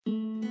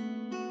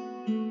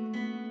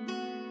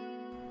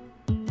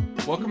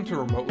Welcome to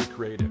Remotely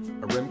Creative,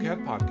 a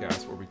RemCAD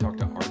podcast where we talk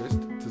to artists,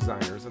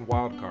 designers, and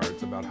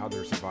wildcards about how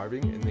they're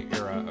surviving in the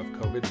era of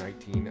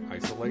COVID-19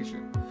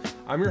 isolation.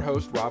 I'm your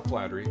host, Rob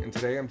Flattery, and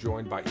today I'm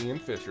joined by Ian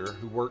Fisher,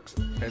 who works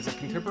as a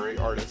contemporary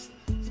artist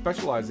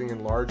specializing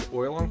in large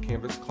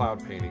oil-on-canvas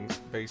cloud paintings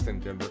based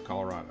in Denver,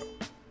 Colorado.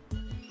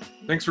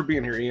 Thanks for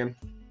being here, Ian.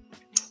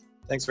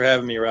 Thanks for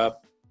having me, Rob.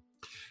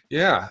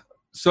 Yeah.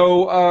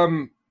 So,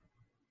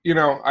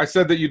 I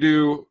said that you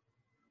do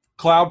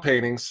cloud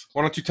paintings.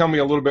 Why don't you tell me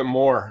a little bit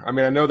more? I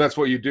mean, I know that's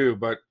what you do,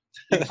 but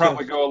you can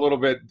probably go a little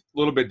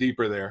bit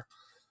deeper there.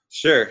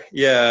 Sure.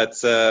 Yeah,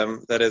 it's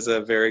that is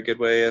a very good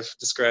way of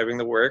describing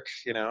the work.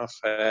 You know, if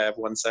I have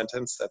one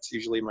sentence, that's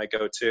usually my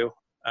go-to.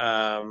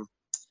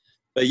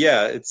 But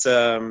yeah, it's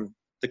the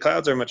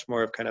clouds are much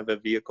more of kind of a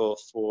vehicle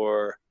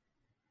for,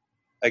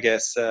 I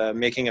guess,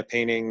 making a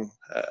painting,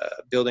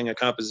 building a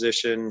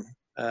composition,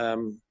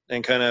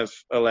 and kind of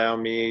allow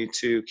me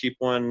to keep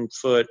one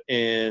foot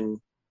in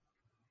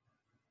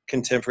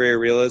contemporary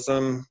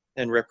realism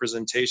and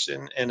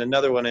representation and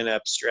another one in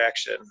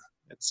abstraction.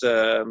 It's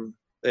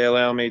they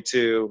allow me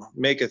to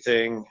make a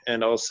thing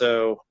and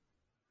also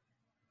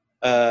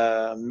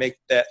make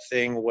that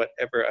thing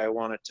whatever I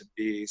want it to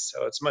be.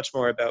 So it's much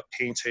more about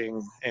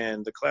painting,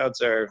 and the clouds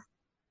are,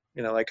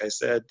 like I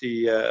said,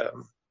 the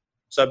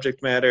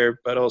subject matter,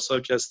 but also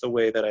just the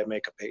way that I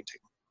make a painting.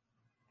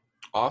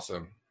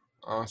 Awesome.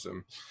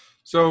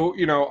 So,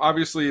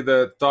 obviously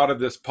the thought of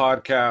this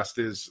podcast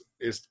is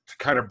to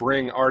kind of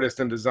bring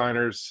artists and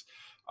designers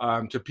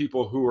to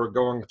people who are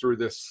going through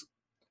this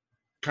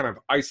kind of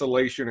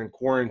isolation and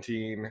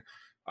quarantine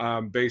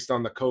based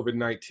on the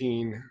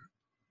COVID-19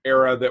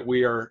 era that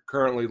we are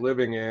currently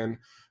living in.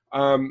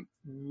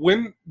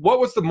 What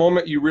was the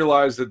moment you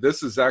realized that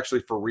this is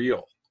actually for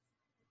real?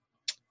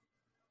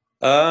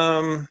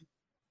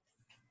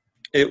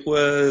 It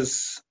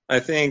was, I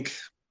think,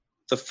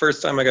 the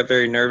first time I got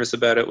very nervous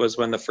about it was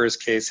when the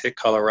first case hit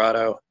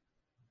Colorado.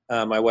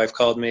 My wife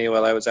called me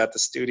while I was at the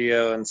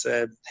studio and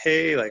said,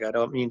 "Hey, I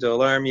don't mean to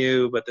alarm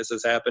you, but this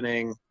is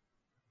happening.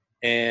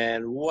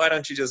 And why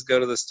don't you just go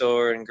to the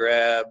store and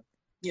grab,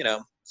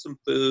 some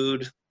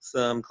food,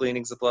 some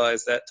cleaning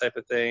supplies, that type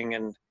of thing."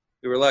 And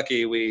we were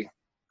lucky. We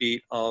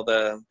beat all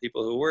the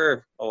people who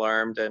were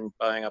alarmed and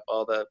buying up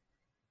all the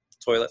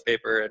toilet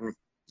paper and,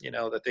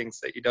 the things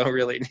that you don't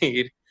really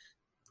need.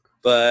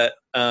 But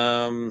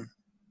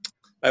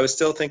I was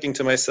still thinking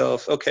to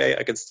myself, okay,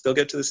 I can still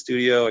get to the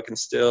studio. I can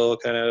still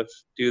kind of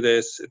do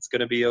this. It's going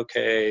to be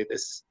okay.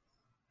 This,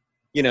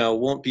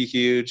 won't be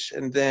huge.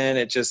 And then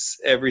it just,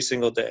 every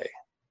single day,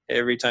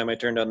 every time I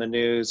turned on the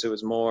news, it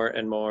was more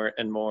and more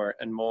and more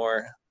and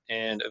more.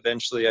 And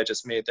eventually I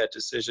just made that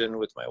decision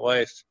with my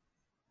wife.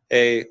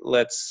 Hey,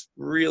 let's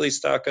really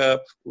stock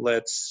up.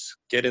 Let's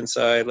get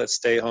inside. Let's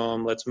stay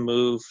home. Let's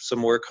move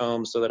some work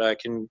home so that I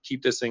can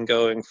keep this thing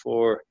going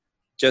for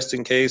just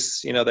in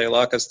case, they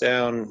lock us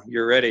down,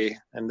 you're ready.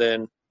 And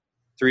then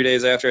 3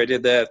 days after I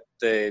did that,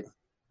 they,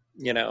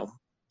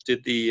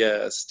 did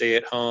the stay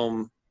at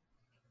home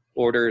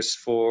orders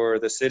for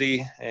the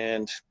city,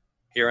 and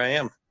here I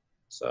am.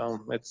 So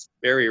it's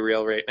very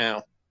real right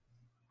now.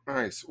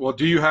 Nice. Well,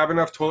 do you have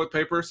enough toilet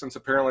paper, since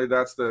apparently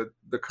that's the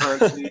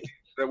currency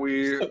that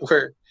we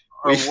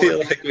feel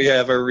like we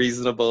have a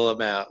reasonable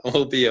amount.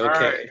 We'll be okay.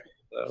 Right.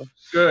 So.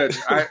 Good.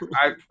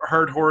 I've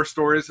heard horror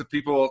stories of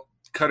people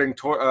cutting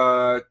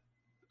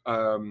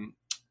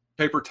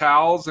paper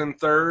towels in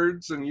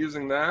thirds and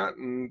using that,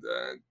 and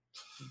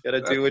you gotta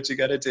do what you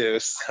gotta do.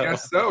 So. I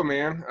guess so,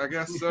 man. I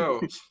guess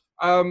so.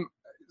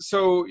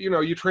 So you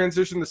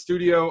transitioned the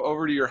studio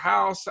over to your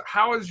house.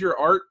 How has your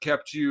art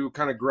kept you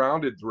kind of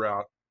grounded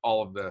throughout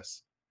all of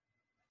this?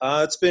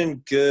 It's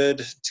been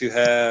good to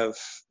have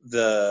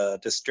the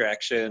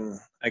distraction,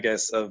 I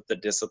guess, of the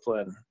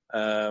discipline.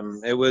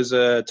 It was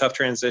a tough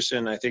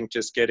transition. I think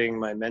just getting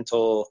my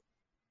mental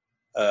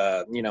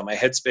my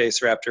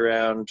headspace wrapped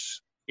around,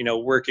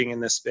 working in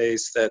this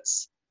space I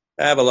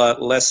have a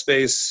lot less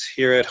space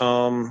here at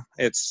home.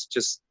 It's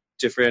just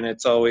different.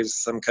 It's always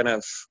some kind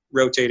of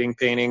rotating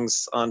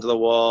paintings onto the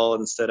wall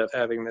instead of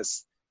having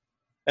this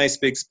nice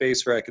big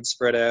space where I could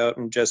spread out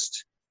and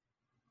just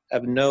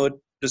have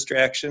no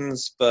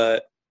distractions.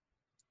 But,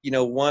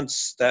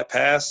 once that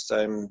passed,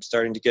 I'm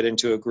starting to get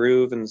into a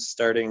groove and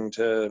starting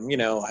to,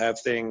 have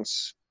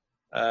things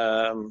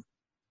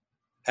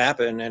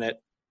happen, and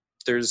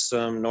there's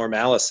some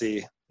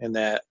normalcy in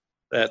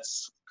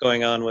that's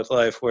going on with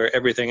life, where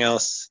everything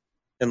else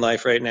in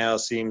life right now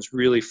seems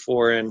really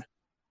foreign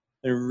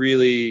and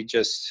really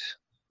just,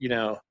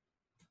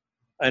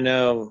 I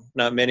know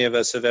not many of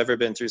us have ever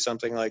been through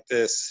something like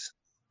this,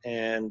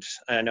 and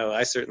I know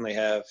I certainly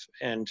have,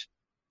 and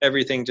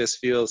everything just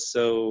feels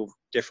so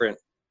different.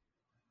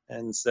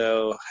 And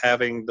so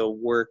having the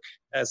work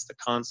as the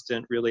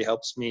constant really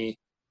helps me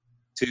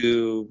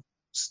to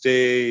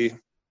stay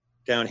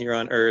down here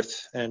on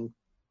earth and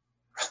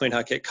probably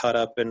not get caught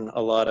up in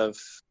a lot of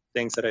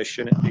things that I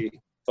shouldn't be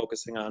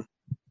focusing on.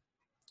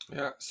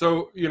 Yeah.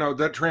 So,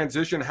 that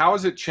transition, how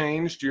has it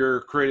changed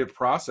your creative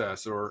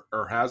process, or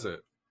has it?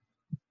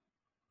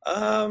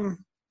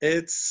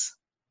 It's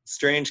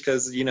strange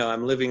because,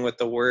 I'm living with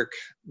the work,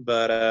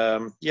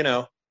 but,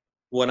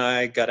 when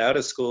I got out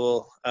of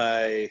school,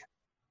 I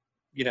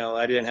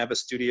didn't have a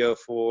studio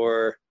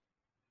for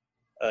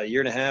a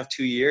year and a half,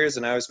 2 years,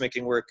 and I was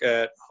making work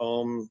at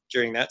home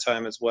during that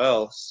time as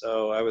well.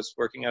 So I was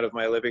working out of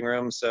my living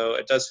room. So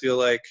it does feel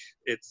like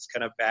it's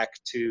kind of back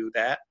to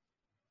that,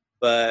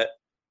 but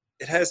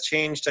it has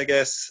changed, I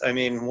guess. I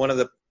mean, one of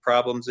the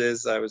problems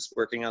is I was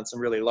working on some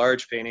really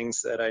large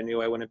paintings that I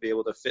knew I wouldn't be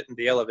able to fit in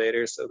the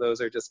elevator. So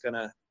those are just going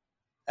to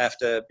have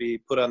to be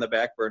put on the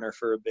back burner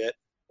for a bit.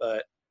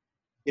 But,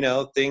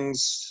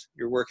 things,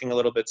 you're working a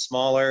little bit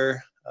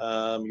smaller.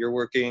 You're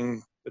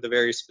working with a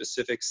very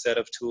specific set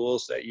of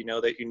tools that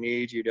that you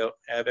need. You don't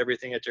have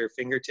everything at your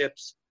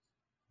fingertips,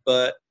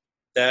 but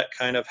that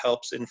kind of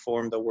helps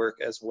inform the work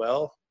as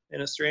well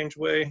in a strange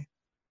way.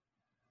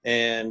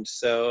 And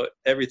so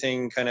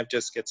everything kind of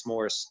just gets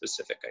more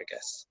specific, I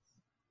guess.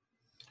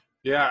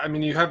 Yeah, I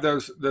mean, you have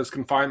those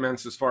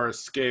confinements as far as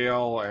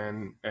scale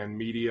and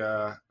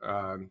media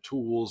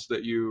tools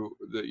that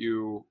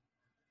you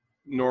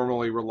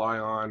normally rely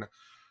on.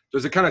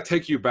 Does it kind of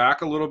take you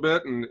back a little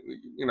bit, and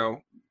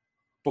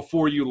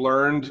before you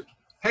learned,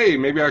 hey,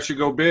 maybe I should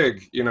go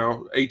big,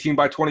 18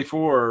 by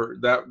 24,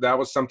 that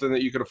was something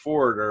that you could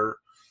afford, or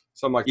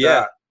something like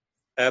Yeah, that?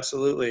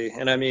 absolutely.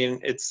 And I mean,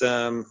 it's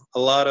a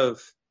lot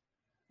of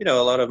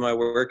my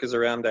work is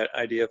around that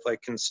idea of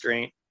like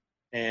constraint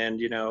and,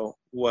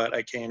 what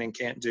I can and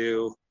can't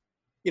do.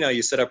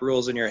 You set up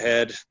rules in your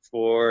head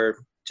for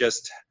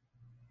just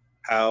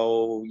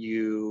how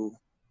you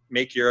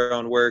make your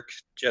own work,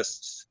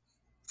 just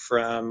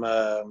from,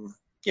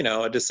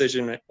 a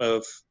decision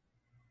of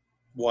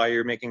why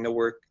you're making the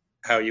work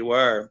how you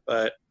are.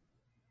 But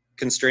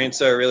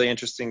constraints are a really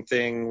interesting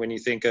thing when you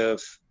think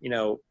of,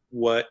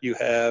 what you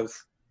have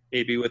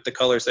maybe with the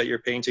colors that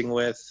you're painting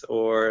with,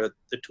 or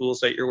the tools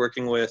that you're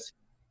working with,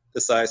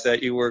 the size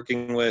that you're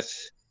working with,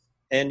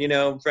 and,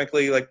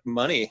 frankly, like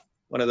money.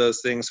 One of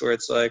those things where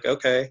it's like,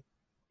 okay,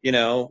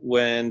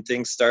 when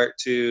things start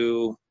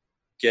to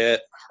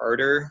get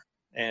harder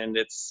and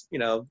it's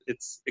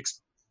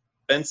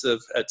expensive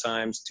at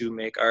times to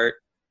make art,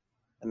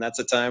 and that's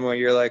a time where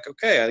you're like,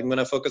 okay, I'm going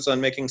to focus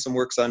on making some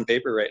works on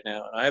paper right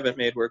now. And I haven't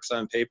made works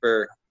on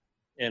paper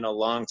in a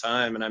long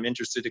time, and I'm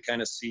interested to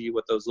kind of see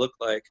what those look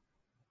like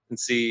and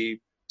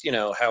see,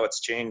 how it's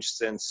changed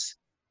since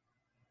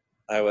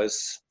I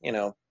was,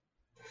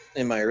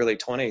 in my early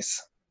 20s.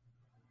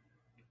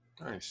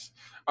 Nice.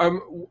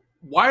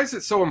 Why is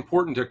it so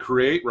important to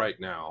create right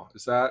now?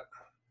 Is that?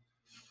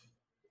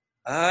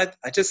 I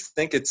just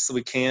think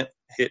we can't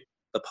hit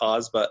the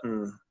pause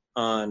button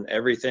on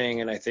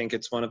everything. And I think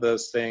it's one of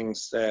those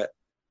things that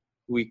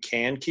we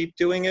can keep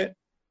doing it,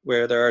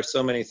 where there are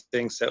so many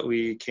things that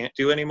we can't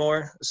do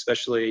anymore,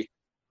 especially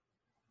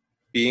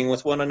being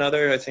with one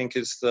another. I think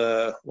is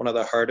one of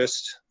the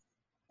hardest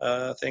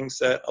things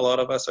that a lot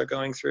of us are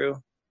going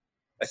through.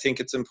 I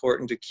think it's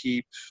important to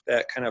keep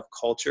that kind of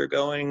culture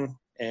going.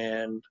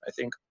 And I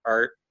think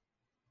art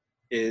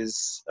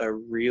is a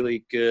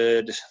really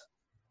good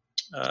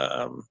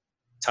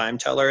time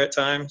teller at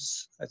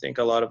times. I think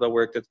a lot of the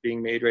work that's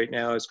being made right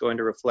now is going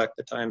to reflect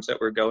the times that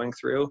we're going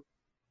through.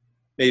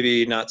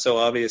 Maybe not so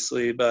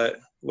obviously, but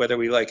whether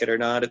we like it or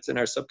not, it's in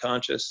our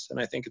subconscious. And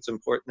I think it's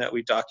important that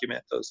we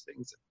document those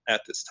things at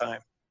this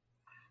time.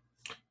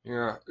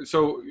 Yeah.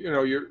 So,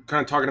 you're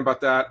kind of talking about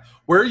that.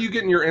 Where are you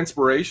getting your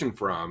inspiration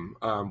from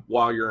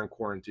while you're in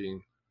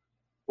quarantine?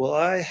 Well,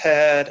 I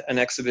had an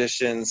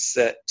exhibition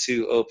set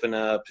to open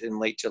up in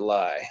late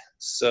July.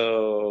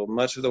 So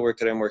much of the work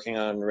that I'm working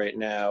on right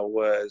now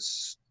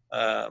was,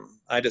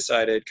 I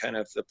decided kind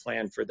of the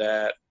plan for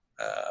that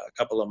a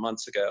couple of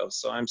months ago.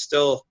 So I'm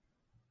still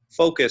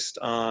focused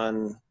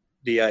on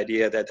the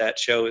idea that that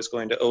show is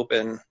going to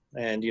open,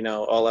 and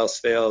all else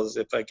fails,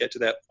 if I get to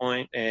that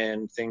point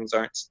and things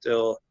aren't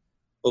still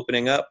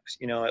opening up,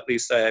 at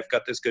least I've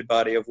got this good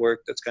body of work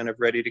that's kind of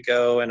ready to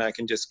go, and I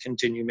can just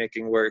continue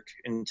making work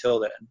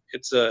until then.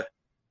 It's a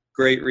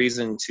great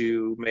reason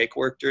to make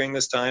work during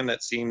this time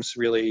that seems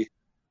really,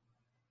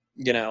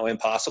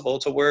 impossible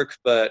to work,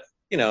 but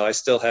I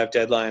still have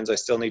deadlines. I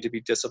still need to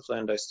be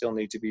disciplined. I still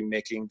need to be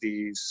making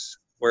these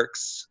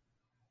works,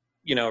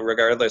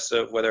 regardless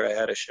of whether I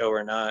had a show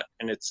or not.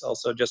 And it's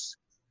also just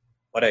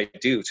what I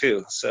do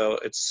too. So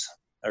it's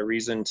a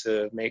reason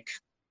to make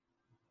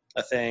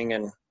a thing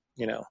and,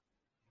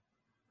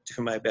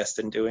 do my best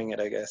in doing it,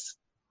 I guess.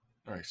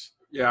 Nice.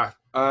 Yeah.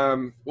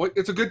 Well,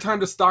 it's a good time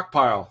to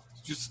stockpile.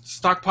 Just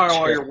stockpile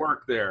all Sure. your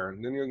work there,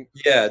 and then you.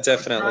 Yeah,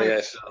 definitely.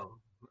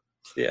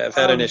 I've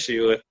had an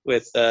issue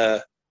with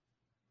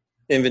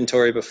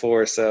inventory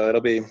before, so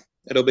it'll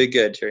be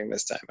good during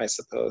this time, I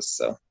suppose.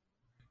 So.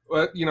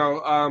 But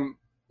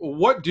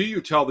what do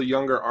you tell the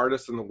younger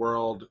artists in the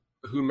world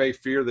who may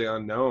fear the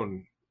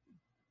unknown?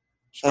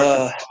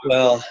 Especially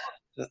Well,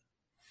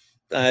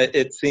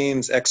 it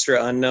seems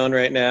extra unknown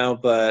right now,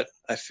 but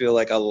I feel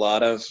like a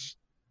lot of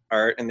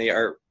art in the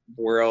art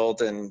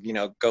world and,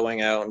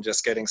 going out and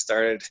just getting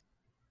started,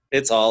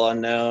 it's all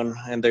unknown,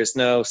 and there's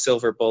no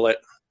silver bullet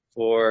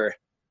for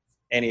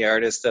any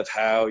artist of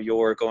how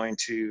you're going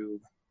to,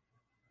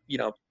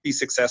 be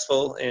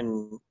successful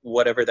in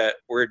whatever that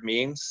word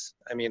means.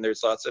 I mean,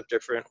 there's lots of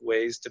different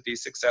ways to be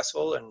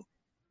successful, and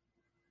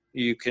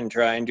you can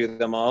try and do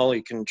them all.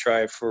 You can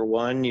try for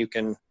one, you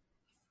can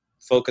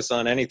focus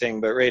on anything,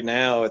 but right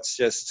now it's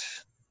just,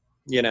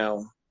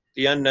 the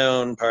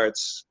unknown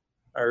parts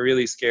are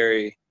really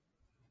scariest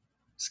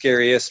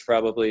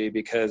probably,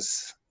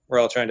 because we're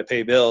all trying to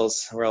pay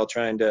bills, we're all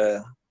trying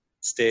to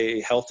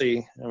stay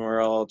healthy, and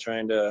we're all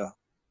trying to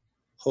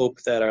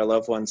hope that our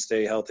loved ones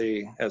stay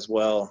healthy as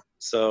well.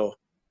 So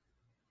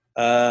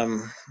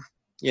the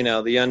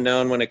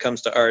unknown when it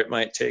comes to art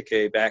might take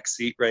a back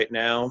seat right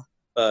now,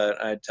 but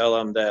I tell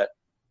them that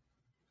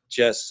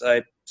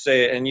I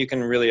say it, and you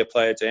can really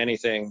apply it to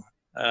anything.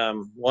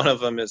 One of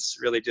them is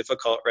really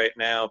difficult right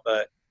now,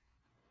 but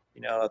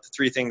the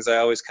three things I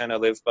always kind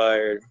of live by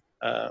are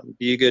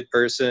be a good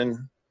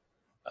person,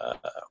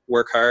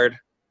 work hard,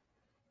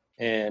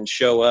 and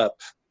show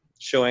up.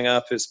 Showing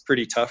up is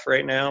pretty tough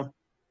right now,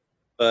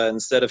 but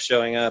instead of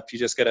showing up, you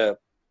just got to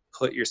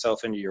put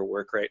yourself into your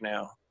work right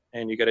now,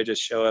 and you got to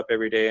just show up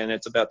every day. And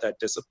it's about that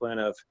discipline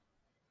of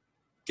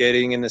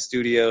getting in the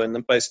studio.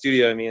 And by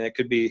studio, I mean, it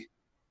could be,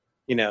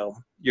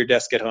 your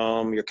desk at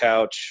home, your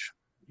couch,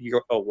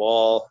 a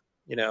wall,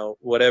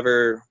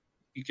 whatever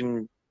you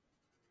can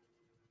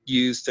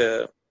use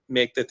to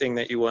make the thing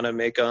that you want to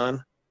make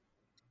on,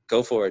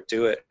 go for it,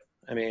 do it.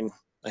 I mean,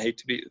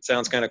 it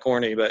sounds kind of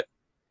corny, but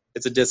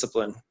it's a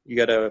discipline. You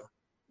got to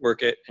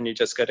work it, and you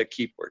just got to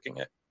keep working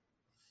it.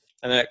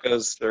 And that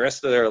goes the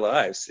rest of their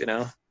lives,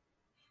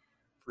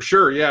 For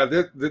sure. Yeah.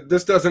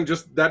 This doesn't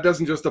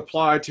just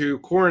apply to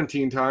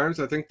quarantine times.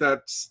 I think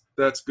that's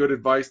good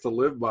advice to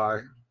live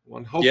by.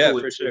 One, hopefully, yeah,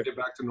 for sure. get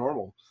back to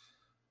normal.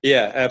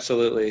 Yeah,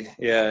 absolutely.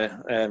 Yeah.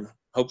 And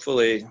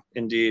hopefully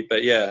indeed.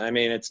 But yeah, I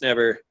mean,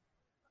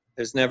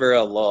 there's never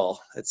a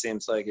lull. It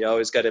seems like you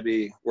always got to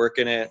be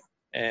working it,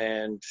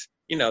 and,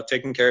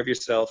 taking care of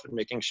yourself and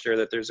making sure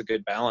that there's a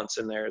good balance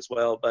in there as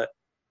well. But,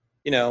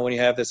 when you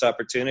have this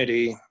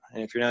opportunity,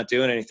 and if you're not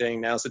doing anything,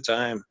 now's the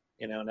time.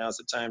 Now's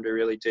the time to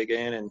really dig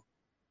in and,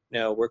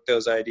 work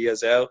those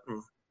ideas out,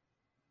 and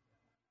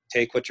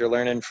take what you're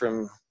learning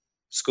from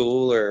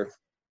school or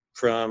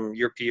from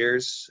your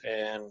peers,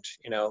 and,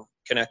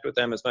 connect with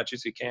them as much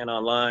as you can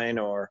online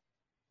or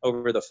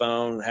over the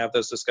phone, have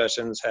those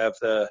discussions, have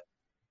the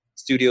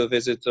studio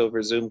visits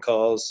over Zoom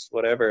calls,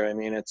 whatever. I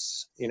mean,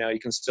 it's, you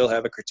can still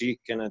have a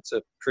critique, and it's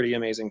a pretty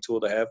amazing tool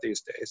to have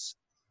these days.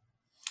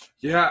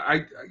 Yeah,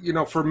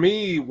 for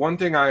me, one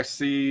thing I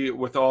see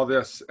with all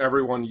this,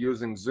 everyone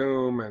using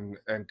Zoom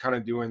and kind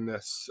of doing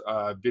this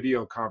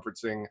video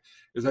conferencing,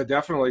 is I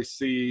definitely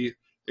see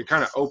it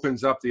kind of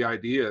opens up the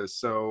ideas.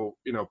 So,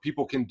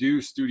 people can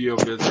do studio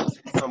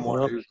visits with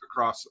someone who's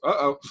across.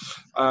 Sorry.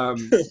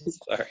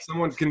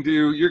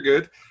 You're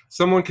good.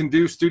 Someone can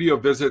do studio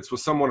visits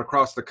with someone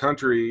across the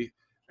country.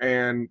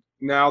 And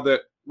now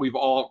that we've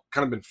all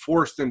kind of been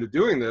forced into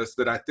doing this,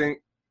 that I think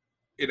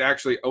it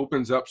actually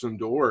opens up some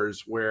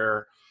doors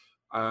where,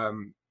 a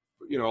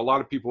lot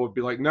of people would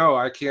be like, no,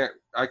 I can't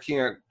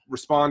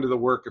respond to the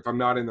work if I'm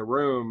not in the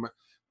room.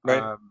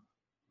 Right.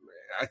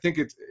 I think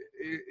it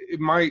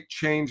might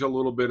change a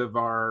little bit of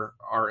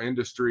our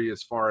industry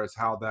as far as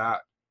how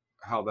that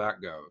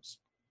goes.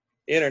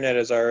 The internet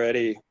has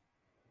already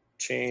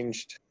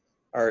changed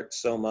art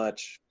so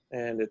much,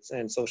 and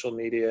social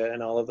media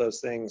and all of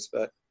those things,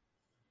 but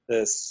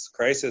this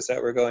crisis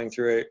that we're going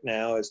through right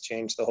now has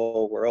changed the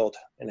whole world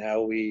and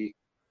how we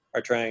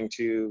are trying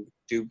to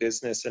do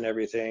business and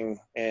everything.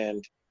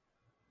 And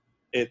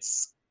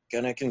it's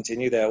going to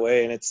continue that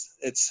way. And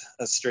it's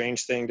a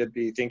strange thing to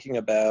be thinking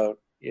about,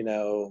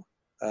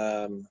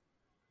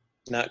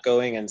 not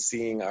going and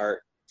seeing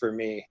art for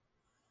me.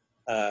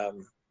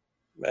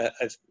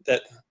 That's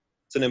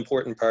an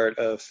important part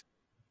of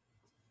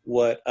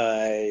what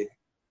I,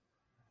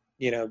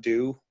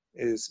 do,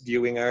 is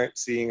viewing art,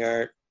 seeing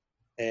art,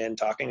 and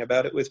talking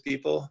about it with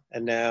people.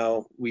 And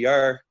now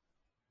our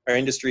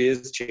industry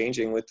is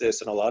changing with this,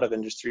 and a lot of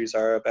industries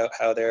are, about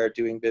how they're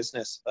doing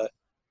business. But,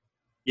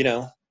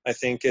 I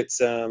think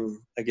it's,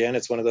 again,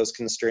 it's one of those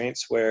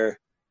constraints where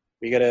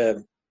we got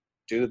to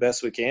do the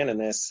best we can in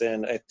this.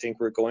 And I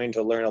think we're going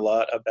to learn a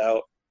lot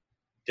about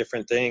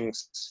different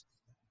things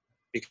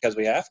because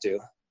we have to.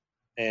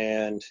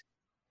 And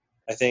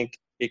I think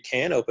it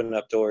can open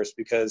up doors,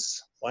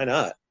 because why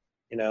not?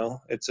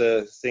 It's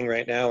a thing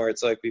right now where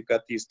it's like we've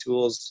got these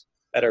tools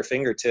at our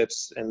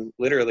fingertips, and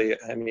literally,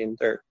 I mean,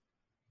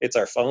 it's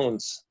our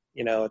phones,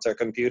 it's our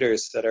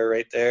computers that are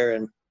right there,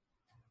 and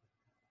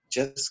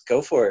just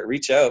go for it.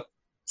 Reach out,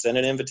 send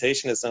an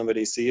invitation to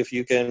somebody, see if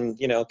you can,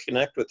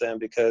 connect with them,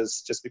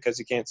 because just because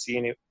you can't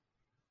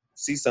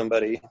see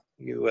somebody,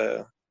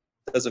 you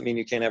doesn't mean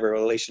you can't have a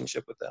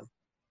relationship with them.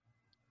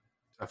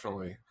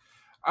 Definitely.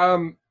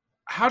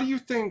 How do you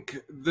think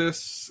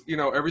this,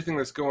 everything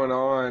that's going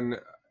on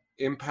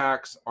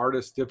impacts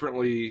artists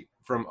differently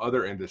from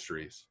other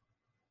industries?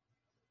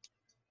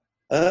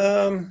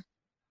 I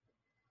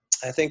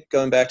think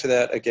going back to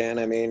that again,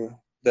 I mean,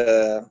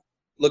 the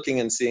looking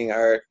and seeing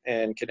art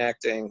and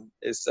connecting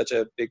is such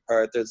a big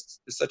part. There's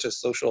such a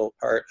social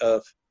part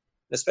of,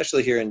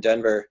 especially here in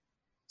Denver,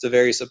 it's a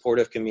very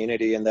supportive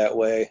community in that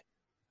way.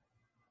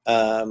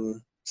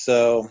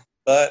 So,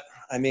 but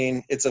I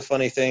mean, it's a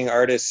funny thing.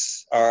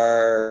 Artists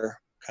are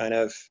kind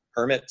of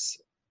hermits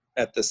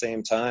at the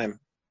same time.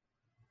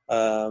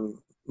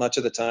 Much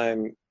of the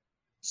time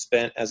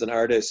spent as an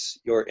artist,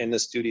 you're in the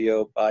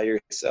studio by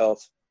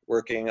yourself,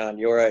 working on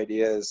your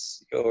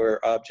ideas, your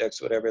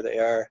objects, whatever they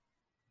are,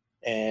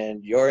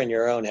 and you're in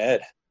your own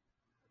head.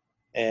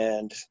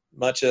 And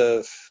much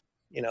of,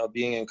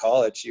 being in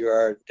college, you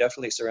are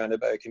definitely surrounded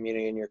by a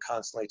community and you're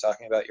constantly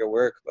talking about your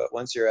work. But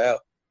once you're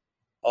out,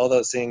 all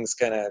those things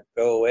kind of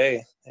go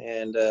away.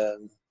 And,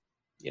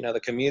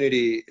 the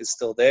community is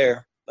still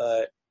there,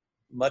 but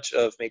much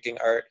of making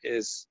art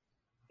is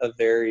a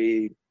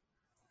very,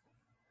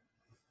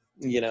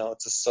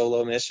 it's a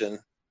solo mission.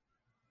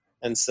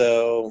 And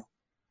so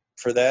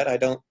for that, I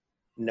don't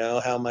know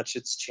how much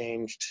it's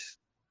changed,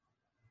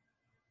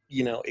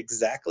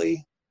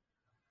 exactly.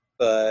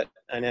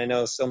 And I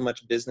know so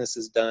much business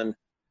is done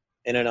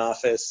in an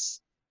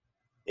office,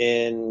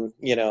 in,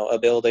 a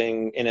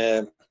building, in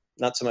a,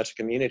 not so much a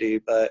community,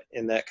 but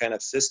in that kind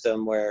of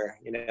system where,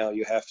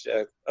 you have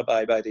to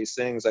abide by these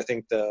things. I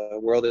think the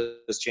world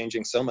is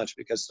changing so much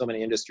because so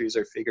many industries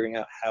are figuring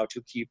out how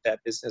to keep that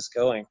business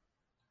going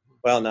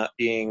while not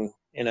being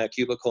in a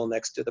cubicle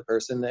next to the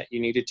person that you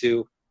needed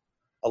to.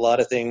 A lot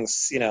of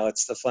things,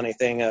 it's the funny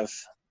thing of,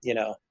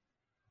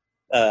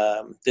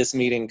 this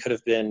meeting could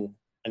have been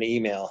an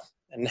email.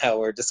 And now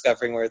we're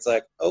discovering where it's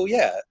like, oh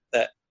yeah,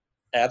 that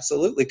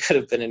absolutely could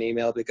have been an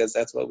email because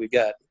that's what we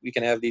got. We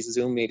can have these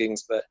Zoom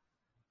meetings, but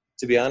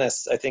to be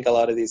honest, I think a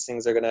lot of these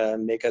things are going to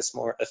make us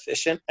more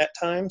efficient at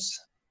times.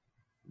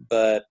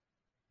 But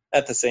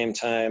at the same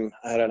time,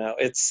 I don't know.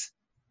 It's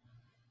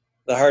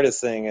the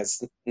hardest thing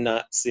is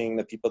not seeing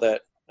the people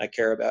that I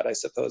care about, I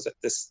suppose, at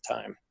this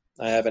time.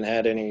 I haven't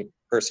had any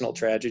personal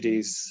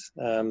tragedies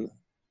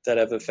that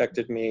have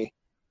affected me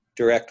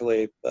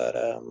directly, but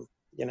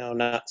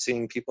not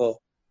seeing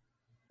people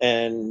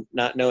and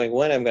not knowing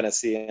when I'm going to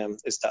see them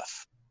is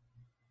tough.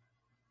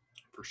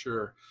 For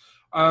sure.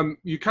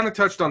 You kind of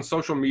touched on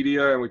social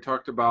media, and we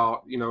talked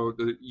about,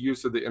 the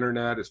use of the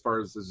internet as far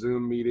as the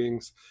Zoom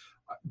meetings.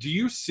 Do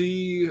you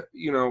see,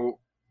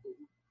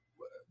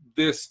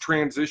 this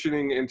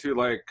transitioning into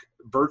like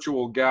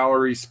virtual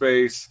gallery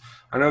space?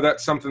 I know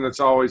that's something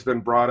that's always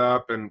been brought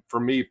up. And for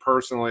me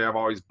personally, I've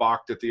always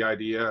balked at the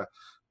idea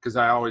because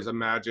I always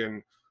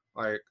imagine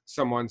like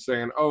someone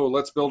saying, oh,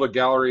 let's build a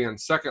gallery in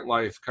Second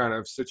Life kind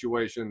of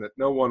situation that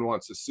no one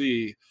wants to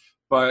see.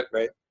 But,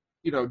 right.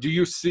 Do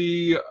you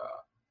see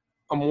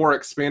a more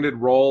expanded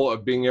role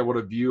of being able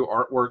to view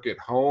artwork at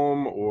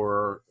home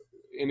or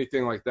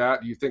anything like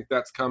that? Do you think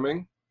that's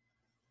coming?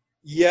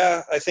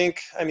 Yeah, I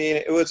mean,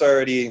 it was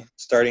already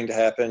starting to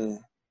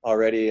happen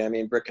already. I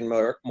mean, brick and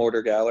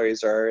mortar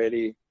galleries are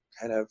already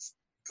kind of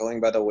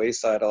going by the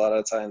wayside a lot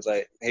of times.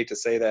 I hate to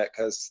say that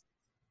because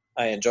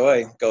I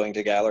enjoy going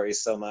to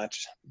galleries so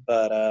much,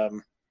 but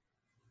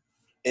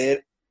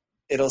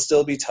it'll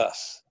still be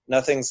tough.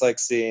 Nothing's like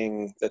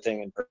seeing the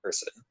thing in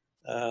person.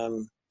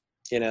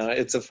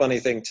 It's a funny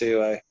thing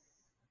too. I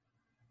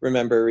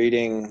remember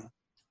reading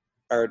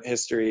art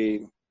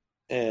history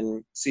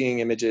and seeing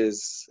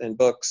images in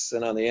books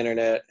and on the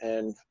internet,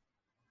 and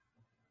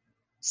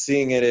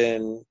seeing it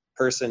in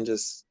person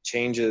just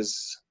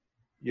changes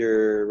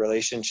your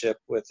relationship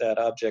with that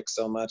object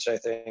so much, I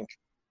think.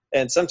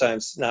 And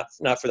sometimes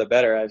not for the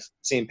better. I've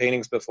seen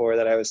paintings before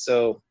that I was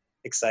so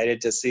excited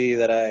to see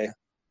that I,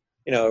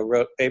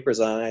 wrote papers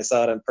on, and I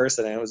saw it in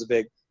person and it was a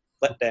big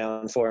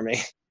letdown for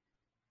me.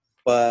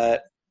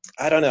 But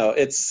I don't know,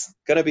 it's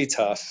going to be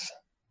tough,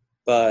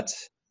 but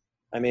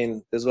I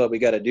mean, this is what we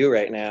got to do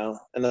right now.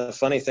 And the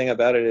funny thing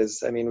about it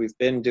is, I mean, we've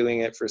been doing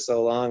it for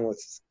so long with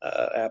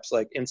apps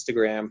like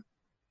Instagram,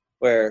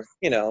 where,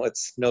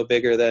 it's no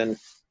bigger than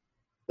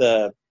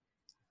the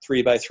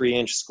 3x3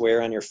 inch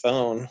square on your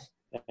phone.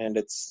 And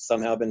it's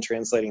somehow been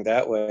translating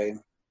that way.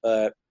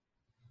 But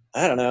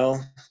I don't know.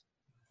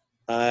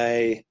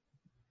 I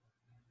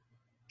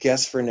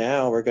guess for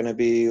now, we're going to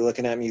be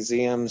looking at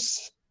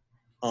museums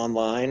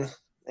online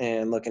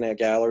and looking at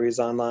galleries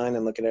online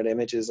and looking at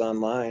images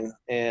online.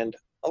 And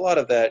a lot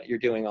of that you're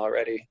doing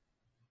already.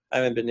 I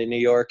haven't been to New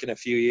York in a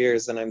few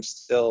years, and I'm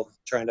still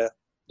trying to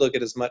look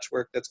at as much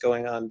work that's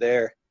going on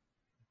there,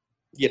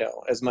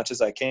 as much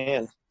as I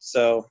can.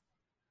 So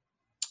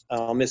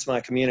I'll miss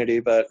my community,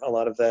 but a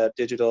lot of that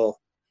digital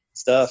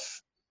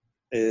stuff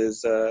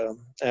is, or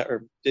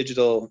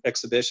digital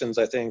exhibitions,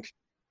 I think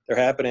they're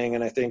happening,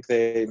 and I think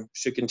they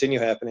should continue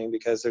happening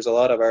because there's a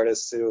lot of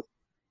artists who,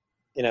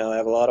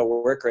 have a lot of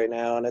work right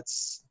now, and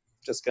it's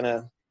just going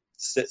to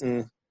sit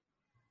in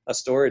a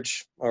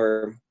storage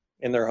or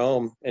in their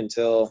home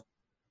until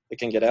it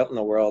can get out in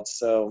the world.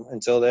 So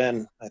until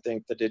then, I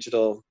think the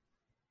digital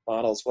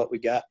model is what we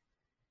got.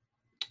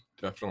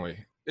 Definitely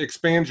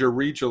expands your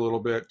reach a little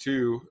bit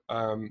too.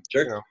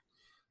 Sure.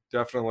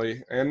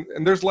 definitely. And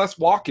there's less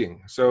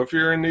walking. So if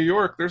you're in New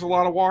York, there's a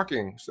lot of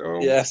walking. So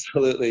Yeah,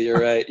 absolutely.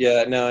 You're right.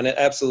 Yeah, no, and it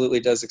absolutely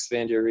does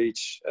expand your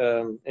reach.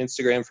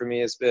 Instagram for me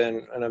has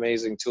been an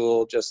amazing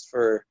tool just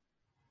for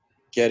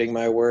getting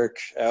my work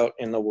out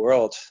in the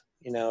world.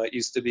 It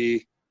used to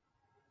be,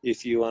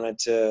 if you wanted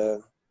to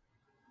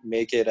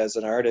make it as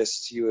an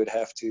artist, you would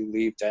have to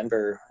leave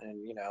Denver and,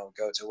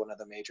 go to one of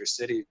the major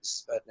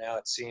cities. But now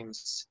it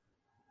seems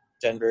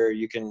Denver,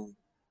 you can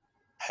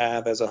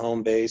have as a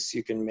home base.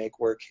 You can make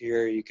work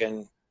here. You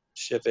can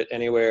ship it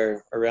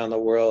anywhere around the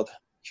world.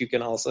 You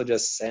can also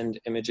just send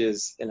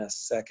images in a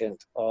second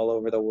all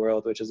over the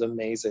world, which is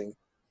amazing.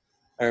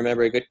 I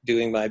remember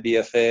doing my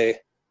BFA,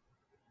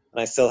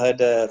 and I still had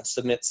to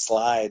submit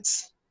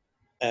slides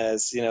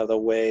as, the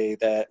way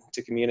that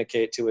to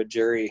communicate to a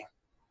jury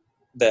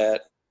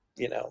that,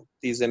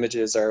 these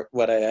images are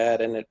what I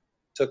had, and it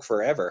took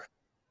forever.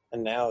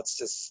 And now it's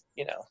just,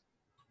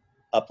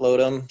 upload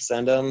them,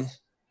 send them.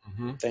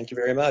 Mm-hmm. Thank you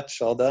very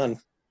much. All done.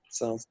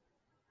 So,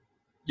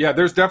 yeah,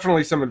 there's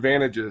definitely some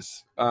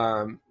advantages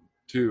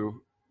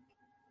to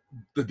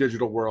the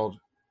digital world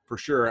for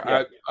sure.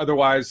 Yeah.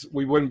 Otherwise,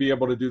 we wouldn't be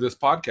able to do this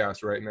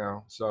podcast right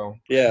now. So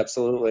yeah,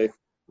 absolutely.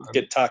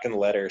 Get talking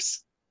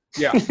letters.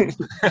 Yeah.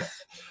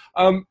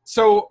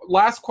 So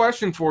last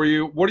question for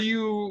you. What are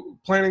you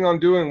planning on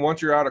doing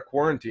once you're out of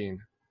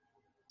quarantine?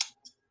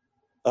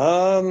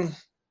 I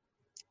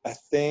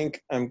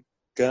think I'm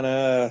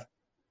gonna,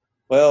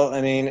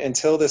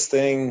 until this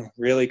thing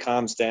really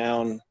calms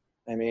down,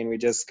 we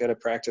just got to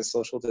practice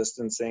social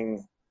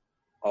distancing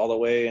all the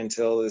way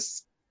until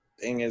this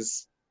thing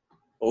is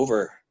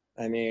over.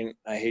 I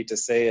hate to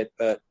say it,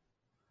 but,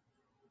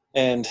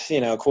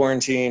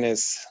 quarantine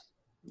is,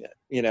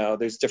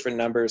 there's different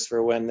numbers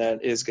for when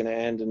that is going to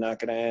end and not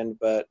going to end,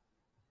 but,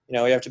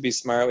 we have to be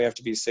smart. We have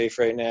to be safe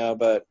right now.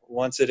 But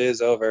once it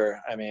is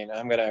over, I'm going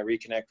to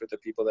reconnect with the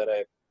people that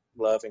I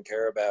love and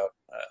care about.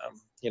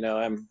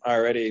 I'm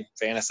already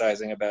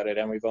fantasizing about it,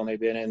 and we've only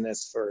been in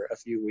this for a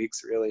few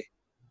weeks, really.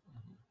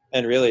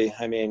 And really,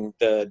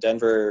 the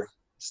Denver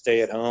stay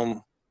at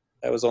home,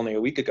 that was only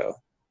a week ago.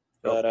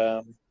 But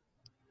I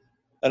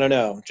don't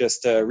know,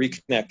 just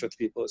reconnect with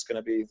people is going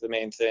to be the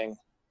main thing.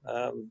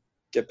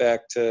 Get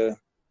back to,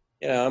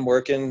 I'm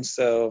working,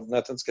 so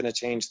nothing's going to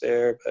change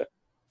there, but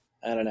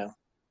I don't know.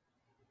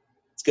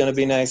 It's going to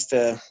be nice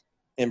to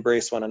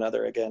embrace one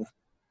another again.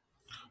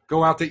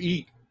 Go out to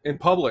eat in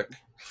public.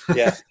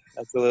 Yeah,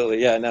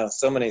 absolutely. Yeah, no,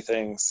 so many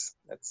things.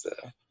 It's,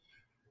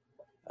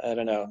 I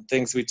don't know,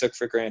 things we took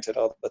for granted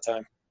all the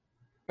time.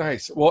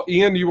 Nice. Well,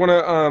 Ian, do you want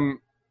to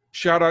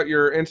shout out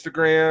your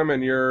Instagram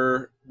and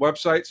your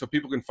website so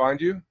people can find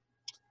you?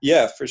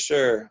 Yeah, for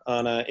sure.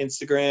 On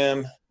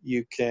Instagram,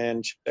 you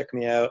can check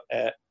me out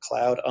at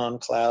Cloud on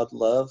Cloud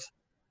Love.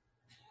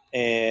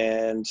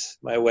 And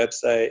my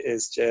website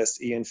is just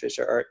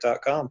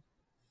ianfisherart.com.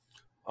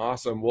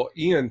 Awesome. Well,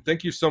 Ian,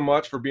 thank you so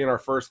much for being our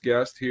first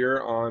guest here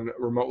on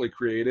Remotely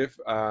Creative.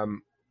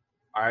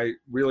 I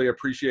really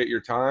appreciate your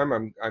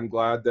time. I'm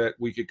glad that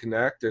we could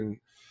connect and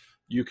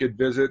you could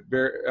visit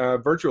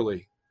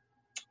virtually.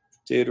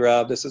 Dude,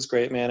 Rob, this is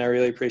great, man. I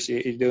really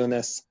appreciate you doing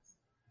this.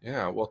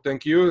 Yeah, well,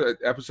 thank you. The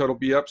episode will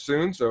be up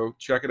soon, so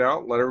check it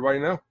out. Let everybody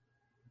know.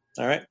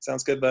 All right.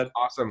 Sounds good, bud.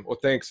 Awesome. Well,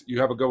 thanks. You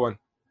have a good one.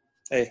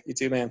 Hey, you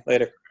too, man.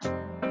 Later.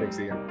 Thanks,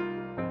 Ian.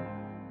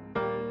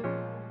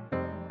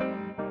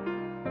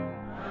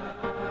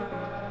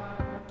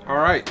 All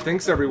right.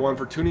 Thanks, everyone,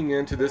 for tuning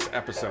in to this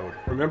episode.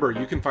 Remember,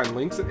 you can find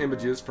links and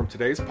images from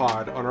today's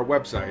pod on our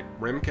website,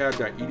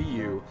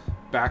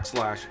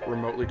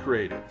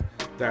 remcad.edu/remotelycreative.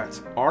 That's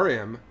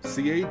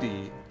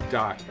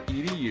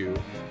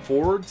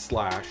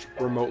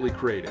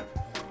rmcad.edu/remotelycreative.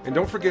 And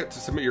don't forget to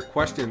submit your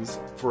questions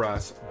for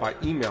us by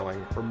emailing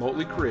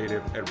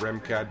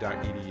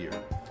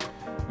remotelycreative@remcad.edu.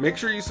 Make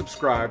sure you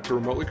subscribe to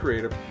Remotely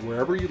Creative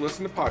wherever you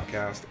listen to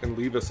podcasts and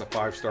leave us a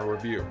 5-star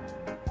review.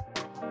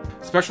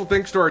 Special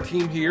thanks to our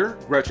team here,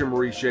 Gretchen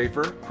Marie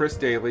Schaefer, Chris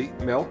Daly,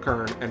 Mel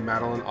Kern, and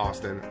Madeline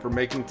Austin for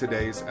making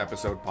today's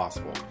episode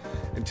possible.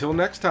 Until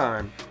next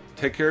time,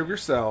 take care of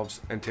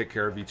yourselves and take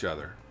care of each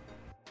other.